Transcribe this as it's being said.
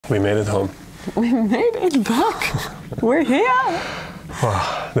We made it home. We made it back. We're here.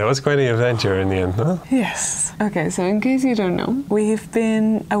 Wow, that was quite an adventure in the end, huh? Yes. Okay, so in case you don't know, we've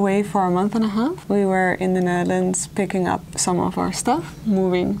been away for a month and a half. We were in the Netherlands picking up some of our stuff,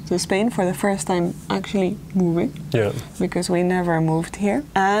 moving to Spain for the first time, actually moving. Yeah. Because we never moved here.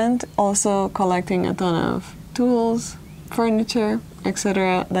 And also collecting a ton of tools, furniture,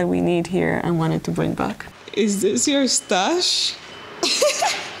 etc. that we need here and wanted to bring back. Is this your stash?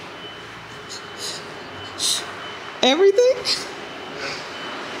 Everything?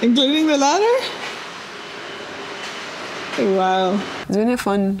 Including the ladder? Wow. It's been a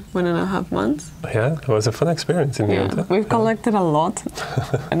fun 1.5 months. Yeah, it was a fun experience in the end. Huh? We've collected a lot.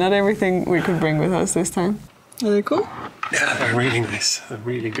 And not everything we could bring with us this time. Are they cool? Yeah, they're really nice. They're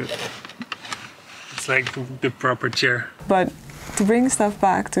really good. It's like the proper chair. But to bring stuff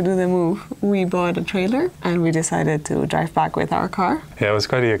back to do the move, we bought a trailer and we decided to drive back with our car. Yeah, it was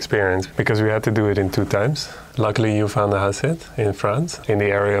quite the experience because we had to do it in 2 times. Luckily, you found a house in France, in the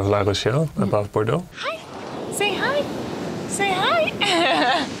area of La Rochelle, above Bordeaux. Hi! Say hi! Say hi!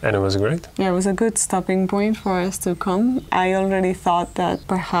 And it was great. Yeah, it was a good stopping point for us to come. I already thought that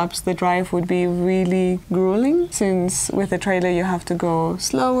perhaps the drive would be really grueling, since with the trailer you have to go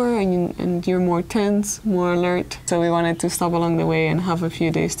slower and you're more tense, more alert. So we wanted to stop along the way and have a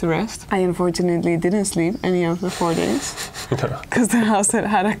few days to rest. I unfortunately didn't sleep any of the 4 days because the house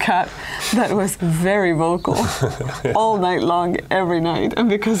had a cat that was very vocal all night long, every night. And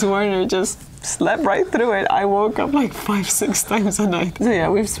because Werner just slept right through it, I woke up like 5-6 times a night. So yeah,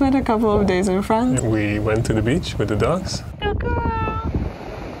 we've spent a couple of days in France. We went to the beach with the dogs. Good girl.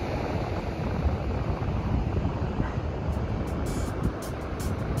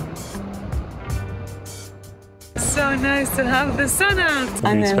 So nice to have the sun out.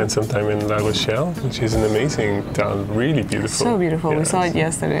 We spent some time in La Rochelle, which is an amazing town, really beautiful. So beautiful, yeah, we saw it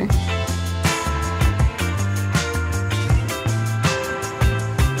yesterday.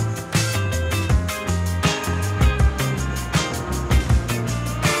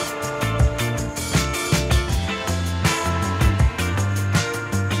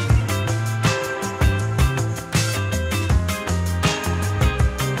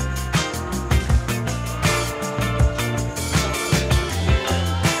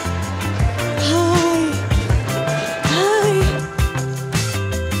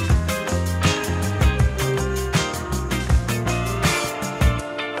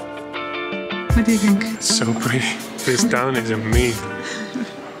 What do you think? It's so pretty. This town is amazing.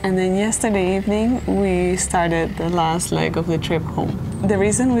 And then yesterday evening, we started the last leg of the trip home. The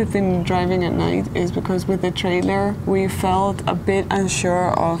reason we've been driving at night is because with the trailer, we felt a bit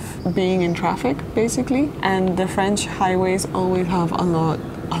unsure of being in traffic, basically. And the French highways always have a lot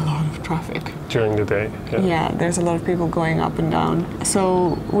of traffic. During the day, yeah. Yeah, there's a lot of people going up and down.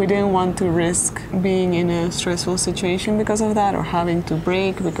 So we didn't want to risk being in a stressful situation because of that, or having to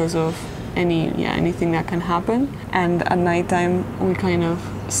brake because of anything that can happen. And at nighttime, we kind of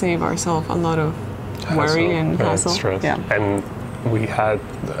save ourselves a lot of worry and hassle. Stress. Yeah. And we had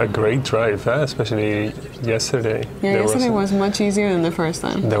a great drive, especially yesterday. Yeah, yesterday was much easier than the first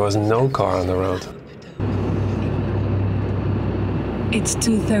time. There was no car on the road. It's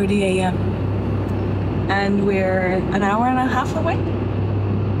 2:30 a.m. and we're an hour and a half away?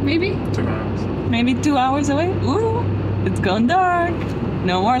 Maybe? 2 hours. Maybe 2 hours away? Ooh, it's gone dark.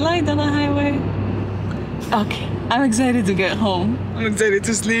 No more light on the highway. Okay, I'm excited to get home. I'm excited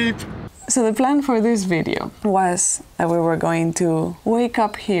to sleep. So the plan for this video was that we were going to wake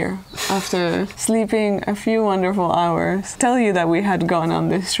up here after sleeping a few wonderful hours, tell you that we had gone on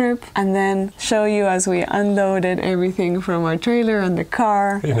this trip, and then show you as we unloaded everything from our trailer and the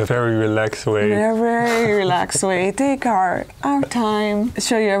car. In a very relaxed way. In a very relaxed way. Take our time,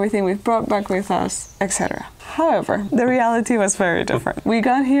 show you everything we've brought back with us, etc. However, the reality was very different. We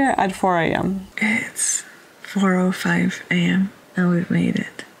got here at 4 a.m. It's 4:05 a.m. and we've made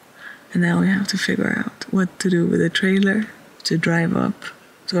it. And now we have to figure out what to do with the trailer to drive up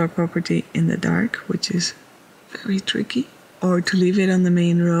to our property in the dark, which is very tricky, or to leave it on the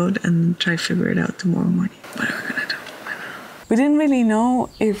main road and try to figure it out tomorrow morning. What are we gonna do? I don't know. We didn't really know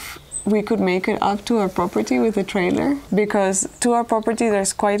if we could make it up to our property with the trailer, because to our property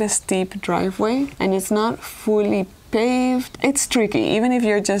there's quite a steep driveway and it's not fully paved. It's tricky. Even if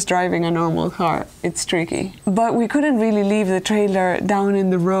you're just driving a normal car, it's tricky. But we couldn't really leave the trailer down in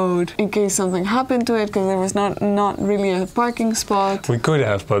the road in case something happened to it, because there was not really a parking spot. We could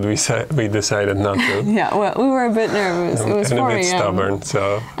have, but we decided not to. Yeah, well, we were a bit nervous. It was 4 a.m. And a bit stubborn,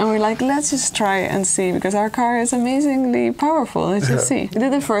 so... And we're like, let's just try and see, because our car is amazingly powerful. Let's just see. We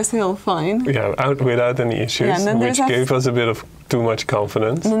did the first hill fine. Yeah, out without any issues, which gave us a bit of too much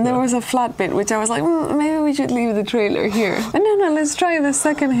confidence. And then there was a flat bit, which I was like, maybe we should leave the trailer here. But no, let's try the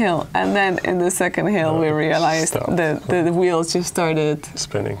second hill. And then in the second hill, we realized that the wheels just started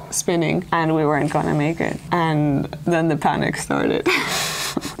spinning, and we weren't gonna make it. And then the panic started.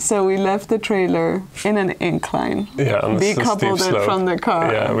 So we left the trailer in an incline. Yeah, on the decoupled steep slope. it from the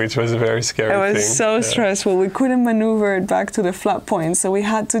car. Yeah, which was a very scary thing. It was so stressful. We couldn't maneuver it back to the flat point, so we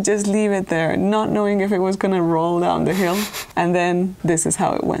had to just leave it there, not knowing if it was going to roll down the hill. And then this is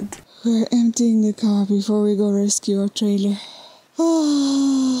how it went. We're emptying the car before we go rescue our trailer.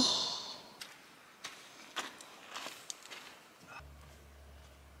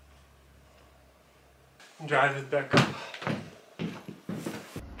 Drive it back up.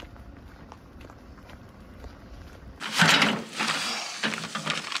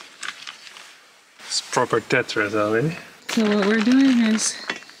 It's proper Tetris already. So what we're doing is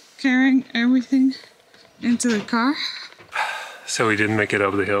carrying everything into the car. So we didn't make it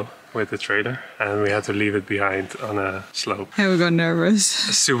up the hill with the trailer, and we had to leave it behind on a slope. And we got nervous.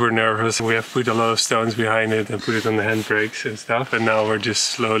 Super nervous. We have put a lot of stones behind it and put it on the handbrakes and stuff, and now we're just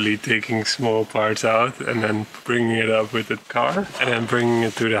slowly taking small parts out and then bringing it up with the car and then bringing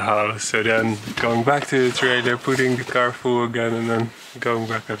it to the house. So then going back to the trailer, putting the car full again, and then going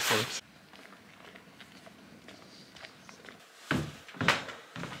back and forth.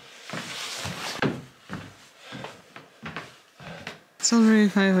 It's already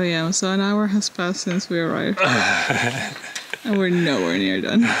 5 a.m, so an hour has passed since we arrived. And we're nowhere near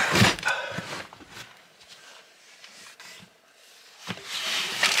done.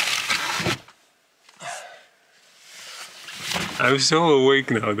 I'm so awake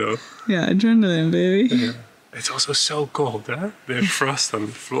now though. Yeah, adrenaline, baby. Yeah. It's also so cold, huh? There's frost on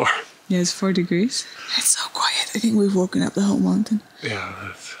the floor. Yeah, it's 4 degrees. It's so quiet. I think we've woken up the whole mountain.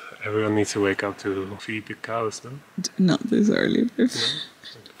 Yeah, everyone needs to wake up to feed the cows, no? Not this early, babe. No?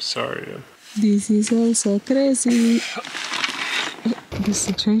 I'm sorry. This is also crazy. The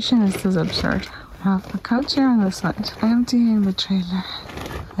situation is just absurd. We have the couch here on the side, emptying the trailer.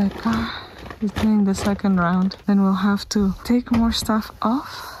 The car is doing the second round. Then we'll have to take more stuff off,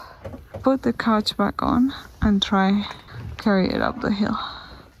 put the couch back on, and try carry it up the hill.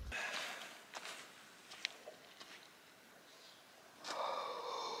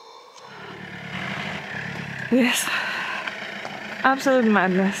 Yes, absolute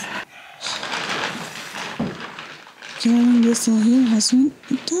madness. Carrying this all here has been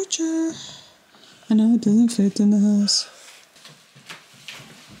torture. I know it doesn't fit in the house.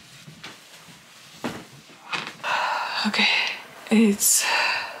 Okay, it's,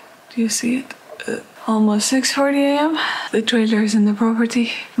 do you see it? Almost 6:40 a.m. The trailer is in the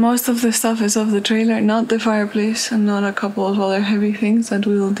property. Most of the stuff is off the trailer, not the fireplace and not a couple of other heavy things that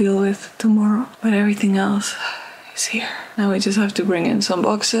we will deal with tomorrow. But everything else is here. Now we just have to bring in some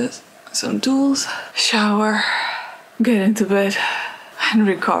boxes, some tools, shower, get into bed and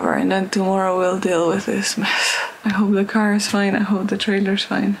recover. And then tomorrow we'll deal with this mess. I hope the car is fine. I hope the trailer's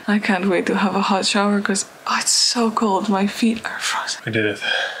fine. I can't wait to have a hot shower because it's so cold. My feet are frozen. We did it.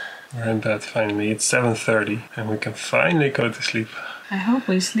 We're in bed finally. It's 7:30 and we can finally go to sleep. I hope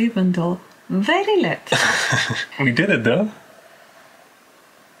we sleep until very late. We did it though.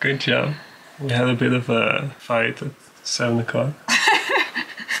 Good job. We had a bit of a fight at 7 o'clock.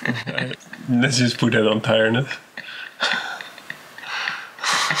 Let's just put that on tiredness.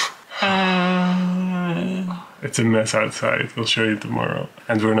 It's a mess outside. We'll show you tomorrow.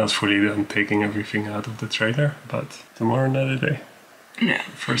 And we're not fully done taking everything out of the trailer, but tomorrow another day. Yeah.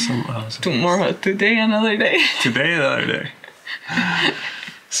 For some hours. Tomorrow, today, another day. Today, another day.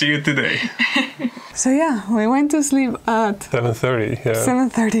 See you today. So yeah, we went to sleep at 7:30. Yeah.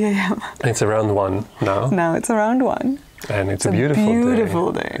 7:30 a.m. It's around 1 now. Now it's around 1. And it's a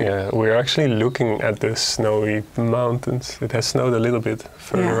beautiful day. Yeah, we're actually looking at the snowy mountains. It has snowed a little bit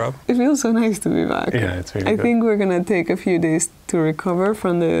further up. It feels so nice to be back. Yeah, it's really I good. think we're gonna take a few days to recover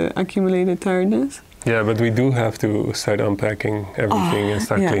from the accumulated tiredness. Yeah, but we do have to start unpacking everything and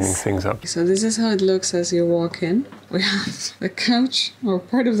start cleaning things up. So this is how it looks as you walk in. We have the couch, or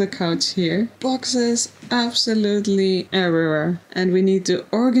part of the couch here. Boxes absolutely everywhere. And we need to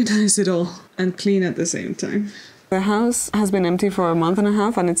organize it all and clean at the same time. The house has been empty for a month and a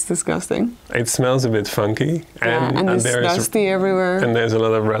half and it's disgusting. It smells a bit funky. And it's dusty everywhere. And there's a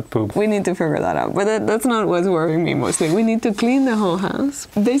lot of rat poop. We need to figure that out. But that's not what's worrying me mostly. We need to clean the whole house.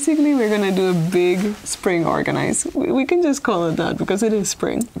 Basically, we're going to do a big spring organize. We can just call it that because it is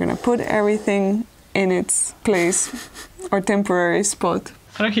spring. We're going to put everything in its place or temporary spot.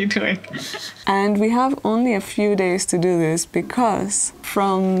 What are you doing? And we have only a few days to do this because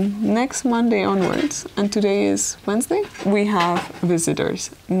from next Monday onwards, and today is Wednesday, we have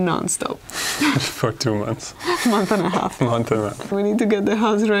visitors non-stop. For 2 months. Month and a half. Month and a half. We need to get the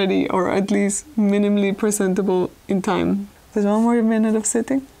house ready, or at least minimally presentable in time. There's one more minute of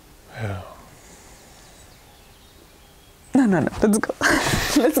sitting? Yeah. No. Let's go.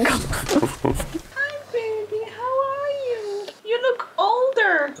 Let's go. Hi, baby. How are you? You look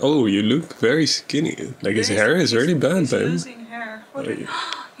older. Oh, you look very skinny. Like his hair is really bad, he's babe. losing hair. What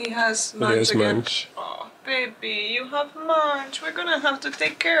he has munch He has again. munch. Oh, baby, you have munch. We're gonna have to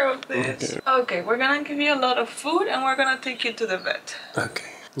take care of this. Okay, we're gonna give you a lot of food and we're gonna take you to the vet.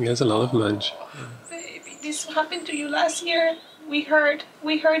 Okay. He has a lot of munch. Baby, this happened to you last year. We heard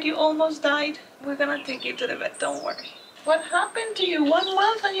you almost died. We're gonna take you to the vet, don't worry. What happened to you? 1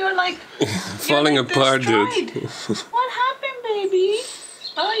 month and you're like... Falling apart, destroyed. dude. What happened, baby?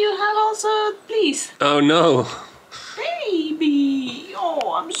 Oh, you have also fleas. Oh no. Baby!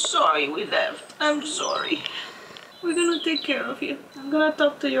 Oh, I'm sorry we left. I'm sorry. We're gonna take care of you. I'm gonna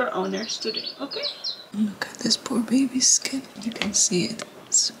talk to your owners today, okay? Look at this poor baby's skin. You can see it.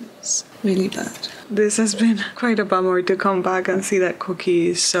 It's really bad. This has been quite a bummer to come back and see that Cookie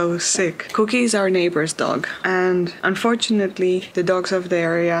is so sick. Cookie is our neighbor's dog, and unfortunately the dogs of the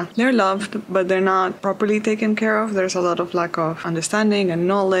area, they're loved, but they're not properly taken care of. There's a lot of lack of understanding and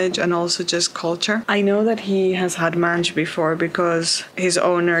knowledge, and also just culture. I know that he has had mange before because his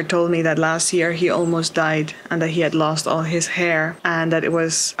owner told me that last year he almost died and that he had lost all his hair, and that it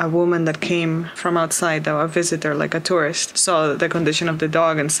was a woman that came from outside, a visitor, like a tourist, saw the condition of the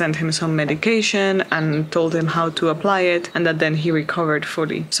dog and sent him some medication and told him how to apply it, and that then he recovered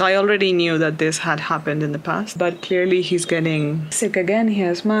fully. So I already knew that this had happened in the past, but clearly he's getting sick again. He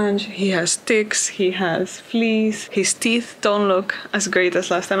has mange, he has ticks, he has fleas, his teeth don't look as great as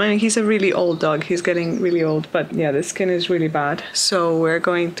last time. I mean, he's a really old dog, he's getting really old, but yeah, the skin is really bad. So we're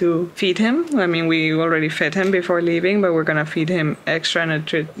going to feed him. I mean, we already fed him before leaving, but we're gonna feed him extra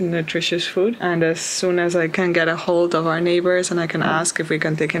nutritious food, and as soon as I can get a hold of our neighbors and I can ask if we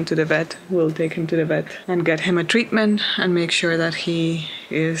can take him to the vet, we'll take him to the vet and get him a treatment and make sure that he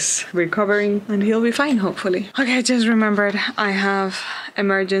is recovering and he'll be fine, hopefully. Okay, I just remembered I have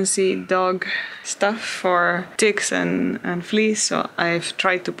emergency dog stuff for ticks and fleas, so I've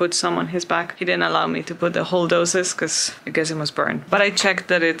tried to put some on his back. He didn't allow me to put the whole doses because I guess it was burned, but I checked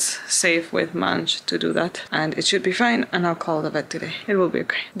that it's safe with mange to do that, and it should be fine, and I'll call the vet today. It will be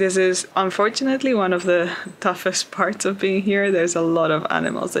okay. This is unfortunately one of the toughest parts of being here. There's a lot of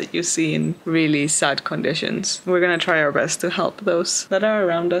animals that you see in really sad conditions. We're gonna try our best to help those that are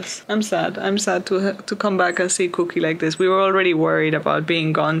around us. I'm sad to come back and see Cookie like this. We were already worried about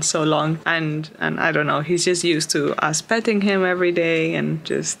being gone so long, and I don't know, he's just used to us petting him every day and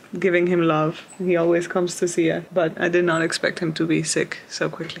just giving him love. He always comes to see us, but I did not expect him to be sick so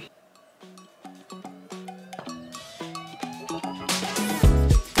quickly.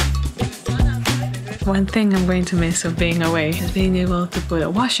 One thing I'm going to miss of being away is being able to put a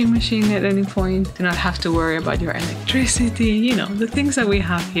washing machine at any point, to not have to worry about your electricity, you know, the things that we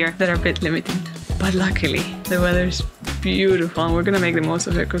have here that are a bit limited. But luckily, the weather's beautiful and we're gonna make the most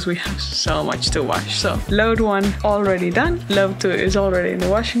of it because we have so much to wash. So load 1 already done, load 2 is already in the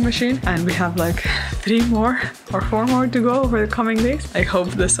washing machine, and we have like 3 more or 4 more to go over the coming days. I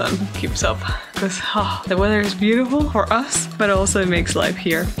hope the sun keeps up because the weather is beautiful for us, but also it makes life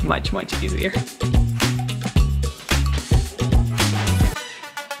here much, much easier.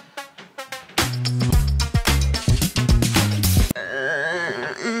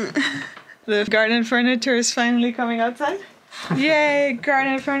 The garden furniture is finally coming outside. Yay,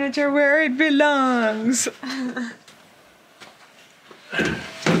 garden furniture where it belongs.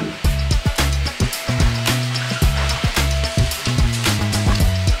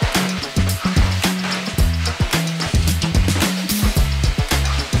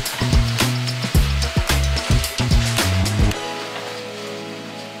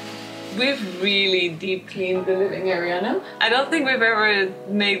 We've really deep cleaned the living area now. I don't think we've ever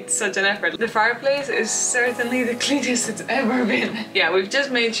made such an effort. The fireplace is certainly the cleanest it's ever been. Yeah, we've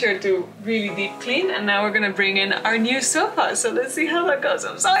just made sure to really deep clean, and now we're gonna bring in our new sofa. So let's see how that goes.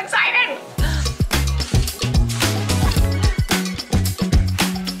 I'm so excited!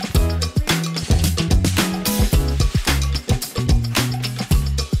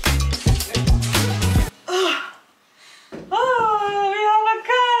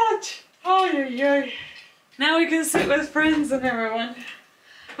 Now we can sit with friends and everyone.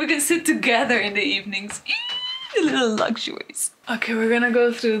 We can sit together in the evenings. The little luxuries. Okay, we're gonna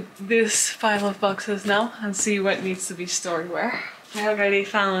go through this pile of boxes now and see what needs to be stored where. I already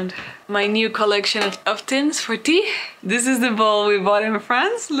found my new collection of tins for tea. This is the bowl we bought in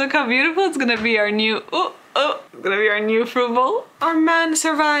France. Look how beautiful. It's gonna be our new it's gonna be our new fruit bowl. Our man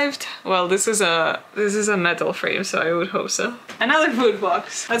survived. Well, this is a metal frame, so I would hope so. Another food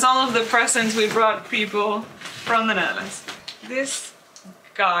box. That's all of the presents we brought people from the Netherlands. This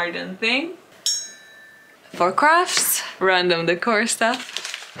garden thing for crafts, random decor stuff.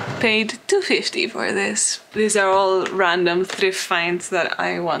 Paid $2.50 for this. These are all random thrift finds that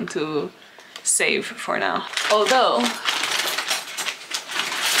I want to save for now. Although,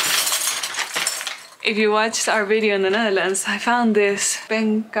 if you watched our video in the Netherlands, I found this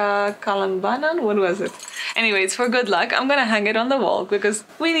Penka Kalambanan. What was it? Anyway, it's for good luck. I'm gonna hang it on the wall because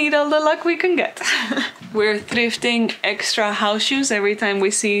we need all the luck we can get. We're thrifting extra house shoes every time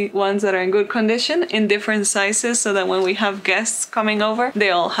we see ones that are in good condition in different sizes so that when we have guests coming over,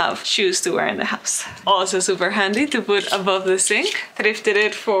 they all have shoes to wear in the house. Also super handy to put above the sink. Thrifted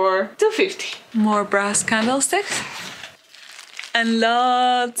it for $2.50. More brass candlesticks. And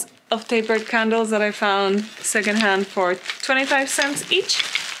lots of tapered candles that I found secondhand for 25 cents each.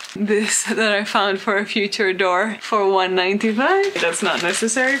 This that I found for a future door for $1.95. That's not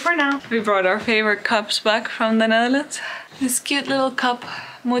necessary for now. We brought our favorite cups back from the Netherlands. This cute little cup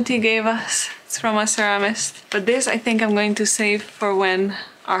Muti gave us. It's from a ceramist. But this I think I'm going to save for when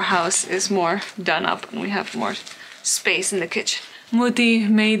our house is more done up and we have more space in the kitchen. Muti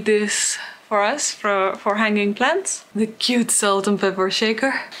made this for us for hanging plants. The cute salt and pepper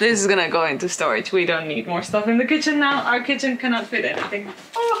shaker. This is gonna go into storage. We don't need more stuff in the kitchen now. Our kitchen cannot fit anything.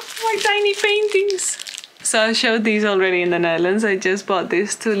 Oh, my tiny paintings. So I showed these already in the Netherlands. I just bought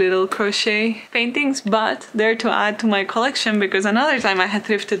these 2 little crochet paintings, but they're to add to my collection because another time I had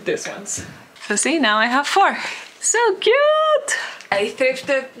thrifted these ones. So see, now I have 4. So cute! I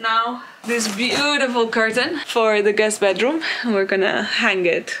thrifted now this beautiful curtain for the guest bedroom. We're gonna hang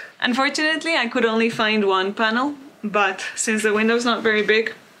it. Unfortunately, I could only find one panel, but since the window's not very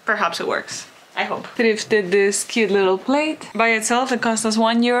big, perhaps it works. I hope. Thrifted this cute little plate. By itself, it cost us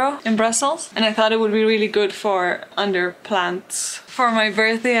 €1 in Brussels, and I thought it would be really good for under plants. For my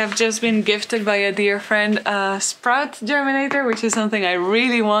birthday, I've just been gifted by a dear friend a sprout germinator, which is something I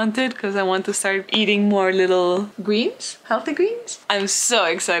really wanted because I want to start eating more little greens, healthy greens. I'm so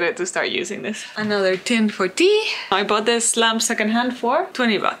excited to start using this. Another tin for tea. I bought this lamp secondhand for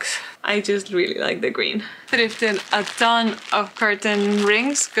 20 bucks. I just really like the green. Thrifted a ton of curtain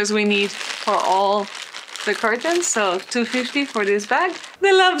rings because we need for all the curtains, so $2.50 for this bag.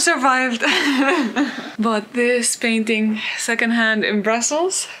 The lamp survived. Bought this painting secondhand in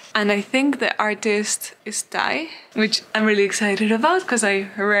Brussels, and I think the artist is Thai, which I'm really excited about because I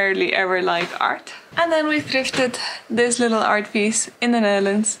rarely ever like art. And then we thrifted this little art piece in the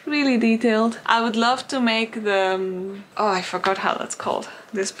Netherlands, really detailed. I would love to make the, oh, I forgot how that's called.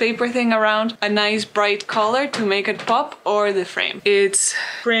 This paper thing around a nice bright color to make it pop, or the frame. It's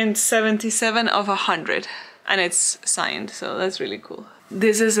print 77 of 100 and it's signed, so that's really cool.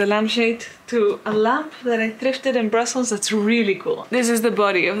 This is a lampshade to a lamp that I thrifted in Brussels. That's really cool. This is the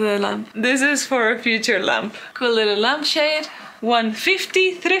body of the lamp. This is for a future lamp. Cool little lampshade.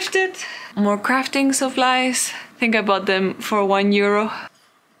 $1.50 thrifted. More crafting supplies. I think I bought them for €1.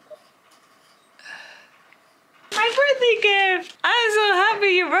 My birthday gift! I'm so happy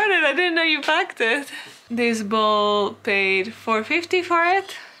you brought it. I didn't know you packed it. This bowl paid $4.50 for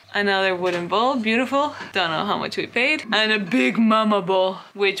it. Another wooden bowl, beautiful. Don't know how much we paid. And a big mama bowl,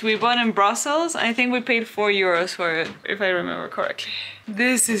 which we bought in Brussels. I think we paid €4 for it, if I remember correctly.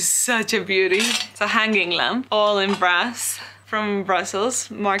 This is such a beauty. It's a hanging lamp, all in brass from Brussels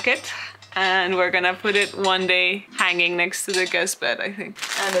market. And we're gonna put it one day hanging next to the guest bed, I think.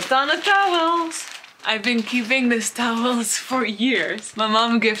 And a ton of towels. I've been keeping these towels for years. My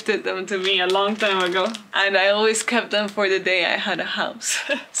mom gifted them to me a long time ago, and I always kept them for the day I had a house.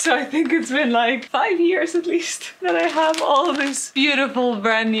 So I think it's been like 5 years at least that I have all these beautiful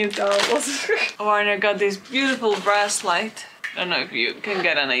brand new towels. Warner got this beautiful brass light. I don't know if you can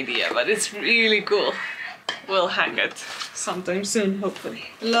get an idea, but it's really cool. We'll hang it sometime soon, hopefully.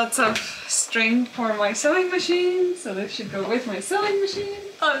 Lots of string for my sewing machine, so this should go with my sewing machine.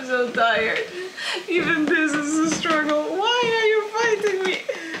 I'm so tired. Even this is a struggle. Why are you fighting me?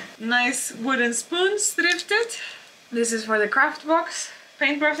 Nice wooden spoons, thrifted. This is for the craft box,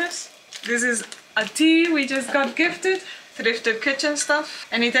 paintbrushes. This is a tea we just got gifted. Thrifted kitchen stuff.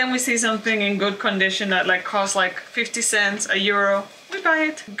 Anytime we see something in good condition that like costs like 50 cents, €1, we buy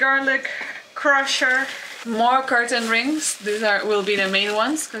it. Garlic crusher. More curtain rings. These will be the main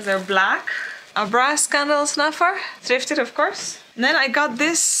ones because they're black. A brass candle snuffer, thrifted of course. And then I got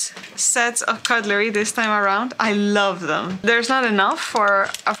this sets of cutlery this time around. I love them. There's not enough for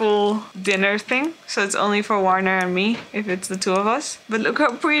a full dinner thing, so it's only for Warner and me if it's the two of us. But look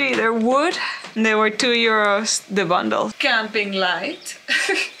how pretty. They're wood and they were €2 the bundle. Camping light.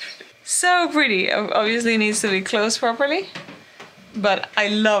 So pretty. Obviously needs to be closed properly, but I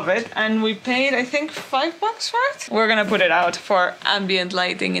love it. And we paid, I think, $5 for it. We're gonna put it out for ambient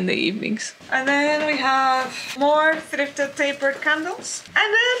lighting in the evenings. And then we have more thrifted tapered candles.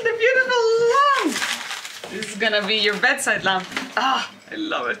 And then the beautiful lamp. This is gonna be your bedside lamp. Ah, I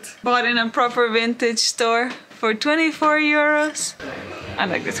love it. Bought in a proper vintage store for €24. I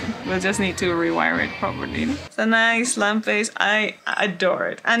like this one. We'll just need to rewire it properly. It's a nice lamp base. I adore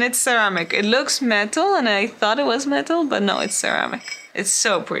it. And it's ceramic. It looks metal and I thought it was metal, but no, it's ceramic. It's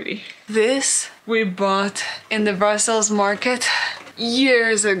so pretty. This we bought in the Brussels market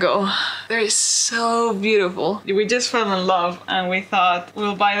years ago. They're so beautiful. We just fell in love and we thought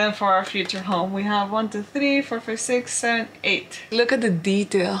we'll buy them for our future home. We have 1, 2, 3, 4, 5, 6, 7, 8. Look at the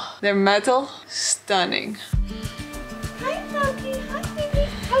detail. They're metal. Stunning. Hi, Monkey. Hi, baby.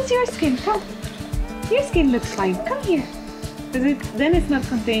 How's your skin? Come. Your skin looks fine. Come here. Then it's not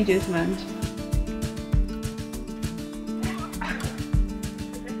contagious, man.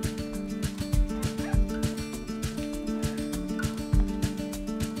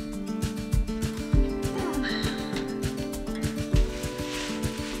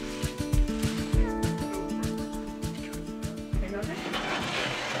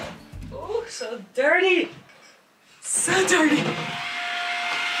 Oh, so dirty. So dirty. Baby,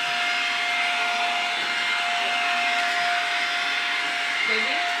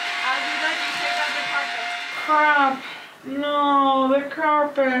 I'll do that. You take out the carpet. Crap. No, the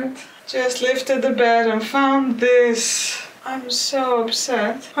carpet. Just lifted the bed and found this. I'm so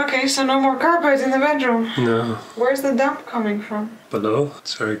upset. Okay, so no more carpet in the bedroom. No. Where's the damp coming from? Below.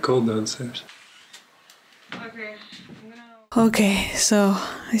 It's very cold downstairs. Okay. Okay, so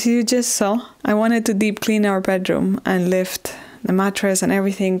as you just saw, I wanted to deep clean our bedroom and lift the mattress and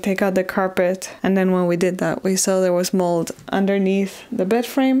everything, take out the carpet. And then when we did that, we saw there was mold underneath the bed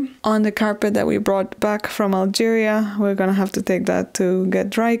frame on the carpet that we brought back from Algeria. We're gonna have to take that to get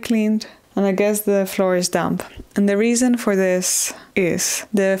dry cleaned. And I guess the floor is damp. And the reason for this is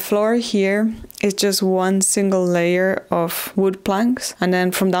the floor here is just one single layer of wood planks, and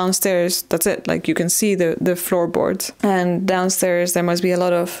then from downstairs that's it. Like you can see the floorboards, and downstairs there must be a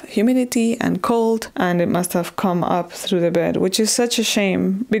lot of humidity and cold, and it must have come up through the bed, which is such a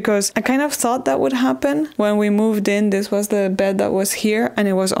shame because I kind of thought that would happen when we moved in. This was the bed that was here and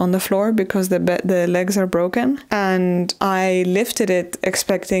it was on the floor because the legs are broken, and I lifted it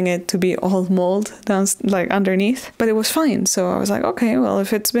expecting it to be all mold down like underneath, but it was fine. So I was like, okay, well,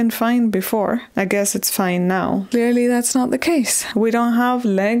 if it's been fine before, I guess it's fine now. Clearly that's not the case. We don't have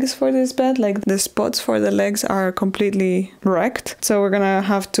legs for this bed. Like the spots for the legs are completely wrecked, so we're gonna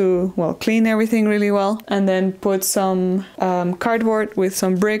have to, well, clean everything really well and then put some cardboard with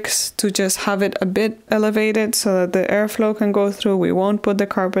some bricks to just have it a bit elevated so that the airflow can go through. We won't put the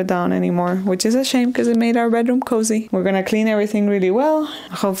carpet down anymore, which is a shame because it made our bedroom cozy. We're gonna clean everything really well.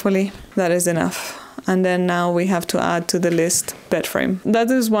 Hopefully that is enough. And then now we have to add to the list bed frame.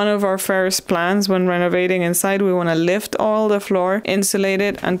 That is one of our first plans when renovating inside. We want to lift all the floor, insulate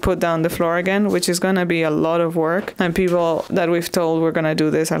it, and put down the floor again, which is going to be a lot of work. And people that we've told we're going to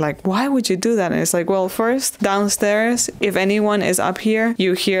do this are like, why would you do that? And it's like, well, first, downstairs, if anyone is up here,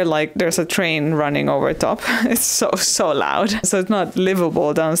 you hear like there's a train running over top. It's so loud. So it's not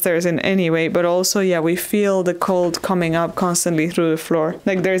livable downstairs in any way. But also, yeah, we feel the cold coming up constantly through the floor.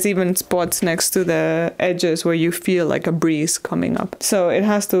 Like there's even spots next to the edges where you feel like a breeze coming up. So it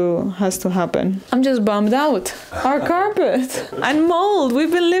has to happen. I'm just bummed out. Our carpet and mold. We've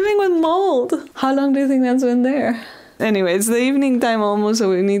been living with mold. How long do you think that's been there? Anyway, it's the evening time almost, so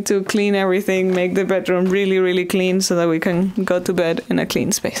we need to clean everything, make the bedroom really, really clean so that we can go to bed in a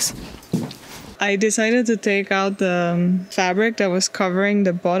clean space. I decided to take out the fabric that was covering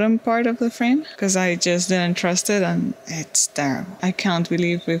the bottom part of the frame because I just didn't trust it, and it's terrible. I can't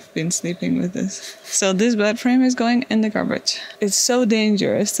believe we've been sleeping with this. So this bed frame is going in the garbage. It's so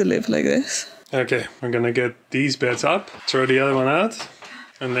dangerous to live like this. Okay, we're gonna get these beds up, throw the other one out,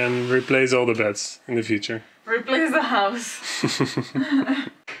 and then replace all the beds in the future. Replace the house.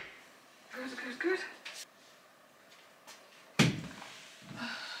 Good.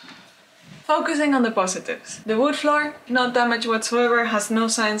 Focusing on the positives. The wood floor, not damaged whatsoever, has no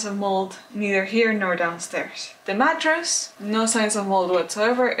signs of mold, neither here nor downstairs. The mattress, no signs of mold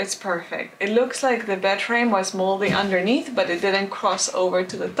whatsoever, it's perfect. It looks like the bed frame was moldy underneath, but it didn't cross over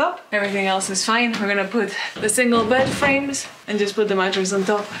to the top. Everything else is fine. We're gonna put the single bed frames and just put the mattress on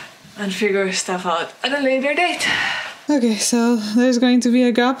top. and figure stuff out at a later date. Okay, so there's going to be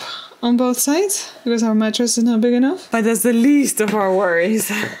a gap on both sides because our mattress is not big enough. But that's the least of our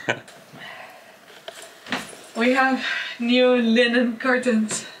worries. We have new linen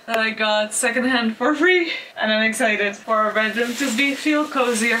curtains that I got secondhand for free, and I'm excited for our bedroom to feel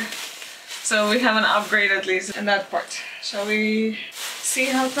cozier. So we have an upgrade at least in that part. Shall we see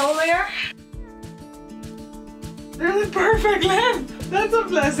how tall they are? They're the perfect length! That's a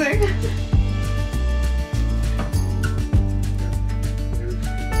blessing!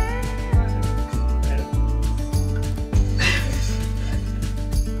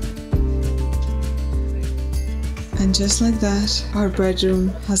 And just like that, our bedroom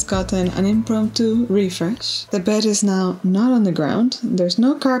has gotten an impromptu refresh. The bed is now not on the ground. There's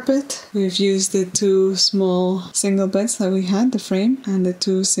no carpet. We've used the 2 small single beds that we had, the frame, and the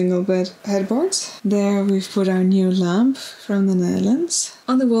 2 single bed headboards. There we've put our new lamp from the Netherlands.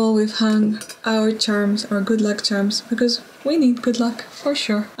 On the wall we've hung our charms, our good luck charms, because we need good luck for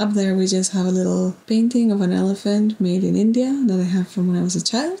sure. Up there we just have a little painting of an elephant made in India that I have from when I was a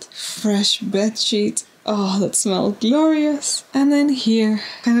child. Fresh bed sheet. Oh, that smells glorious. And then here,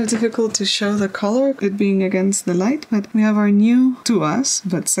 kind of difficult to show the color, it being against the light, but we have our new, to us,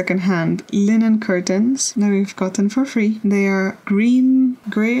 but secondhand, linen curtains that we've gotten for free. They are green,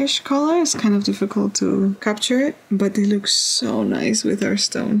 grayish color. It's kind of difficult to capture it, but they look so nice with our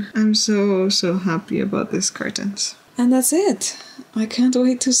stone. I'm so happy about these curtains. And that's it. I can't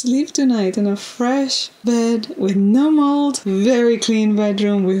wait to sleep tonight in a fresh bed with no mold, very clean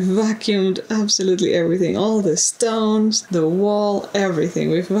bedroom. We've vacuumed absolutely everything, all the stones, the wall, everything.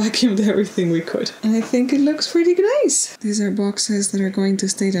 We've vacuumed everything we could. And I think it looks pretty nice. These are boxes that are going to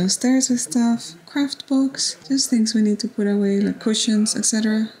stay downstairs with stuff. Craft books, just things we need to put away, like cushions,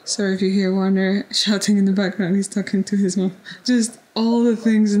 etc. Sorry if you hear Warner shouting in the background, he's talking to his mom. Just all the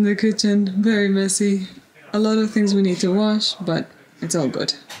things in the kitchen, very messy. A lot of things we need to wash, but it's all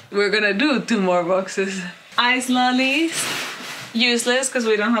good. We're gonna do 2 more boxes. Ice lollies, useless because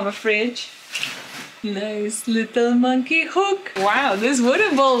we don't have a fridge. Nice little monkey hook. Wow, this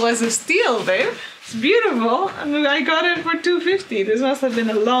wooden bowl was a steal, babe. It's beautiful. I mean, I got it for $2.50. This must have been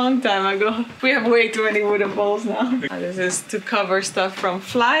a long time ago. We have way too many wooden bowls now. This is to cover stuff from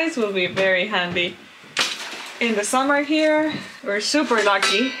flies, will be very handy. In the summer here, we're super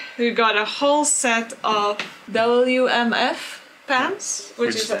lucky. We got a whole set of WMF pants,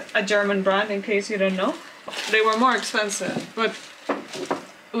 which is a German brand in case you don't know. They were more expensive, but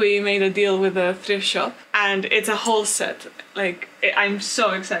we made a deal with a thrift shop and it's a whole set. Like, I'm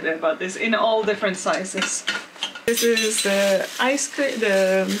so excited about this in all different sizes. This is the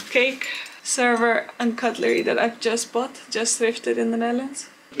the cake server and cutlery that I've just bought, just thrifted in the Netherlands.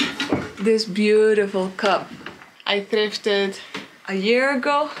 This beautiful cup I thrifted a year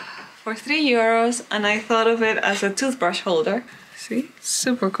ago for €3 and I thought of it as a toothbrush holder. See?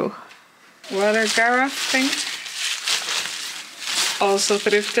 Super cool. Water carafe thing. Also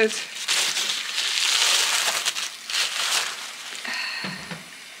thrifted.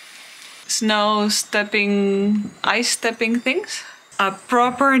 Snow stepping, ice stepping things. A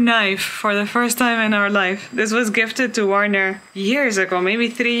proper knife for the first time in our life. This was gifted to Warner years ago, maybe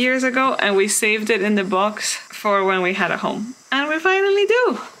 3 years ago, and we saved it in the box for when we had a home. And we finally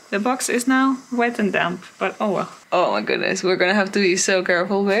do! The box is now wet and damp, but oh well. Oh my goodness, we're gonna have to be so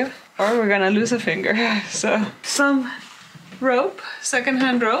careful, babe, or we're gonna lose a finger. So, some rope,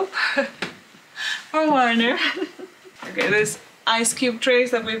 secondhand rope for Warner. Okay, this ice cube trays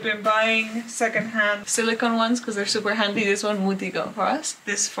that we've been buying, secondhand silicone ones because they're super handy. This one would go for us.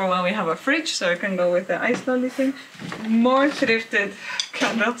 This for when we have a fridge, so it can go with the ice lolly thing. More thrifted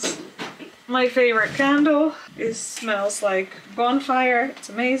candles. My favorite candle smells like bonfire. It's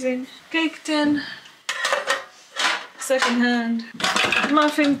amazing. Cake tin. Secondhand.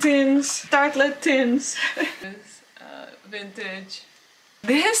 Muffin tins. Tartlet tins. Vintage.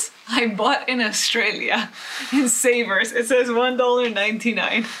 This I bought in Australia in Savers. It says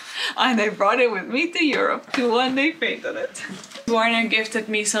 $1.99 and I brought it with me to Europe to one day paint on it. Warner gifted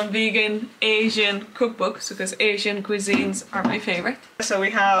me some vegan Asian cookbooks because Asian cuisines are my favorite. So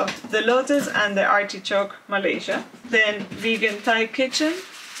we have the lotus and the artichoke Malaysia, then vegan Thai kitchen,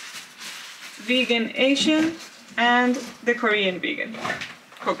 vegan Asian, and the Korean vegan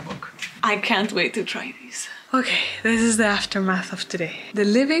cookbook. I can't wait to try these. Okay, this is the aftermath of today. The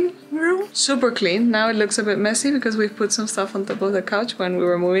living room, super clean. Now it looks a bit messy because we've put some stuff on top of the couch when we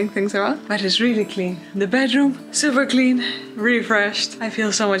were moving things around, but it's really clean. The bedroom, super clean, refreshed. I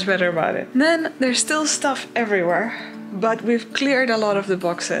feel so much better about it. Then there's still stuff everywhere. but we've cleared a lot of the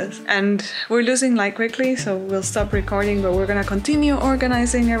boxes and we're losing light quickly, so we'll stop recording, but we're gonna continue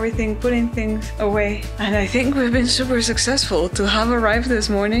organizing everything, putting things away. And I think we've been super successful to have arrived this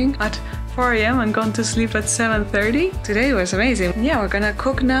morning at 4 a.m. and gone to sleep at 7:30. Today was amazing. Yeah, we're gonna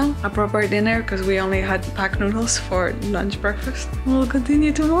cook now a proper dinner because we only had pack noodles for lunch breakfast. We'll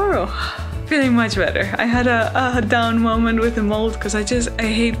continue tomorrow. Feeling much better. I had a down moment with the mold because I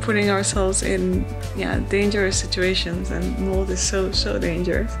hate putting ourselves in dangerous situations, and mold is so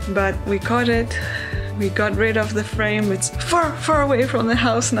dangerous. But we caught it. We got rid of the frame. It's far away from the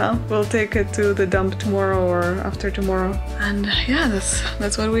house now. We'll take it to the dump tomorrow or after tomorrow. And yeah,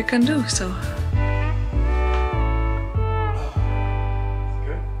 that's what we can do. So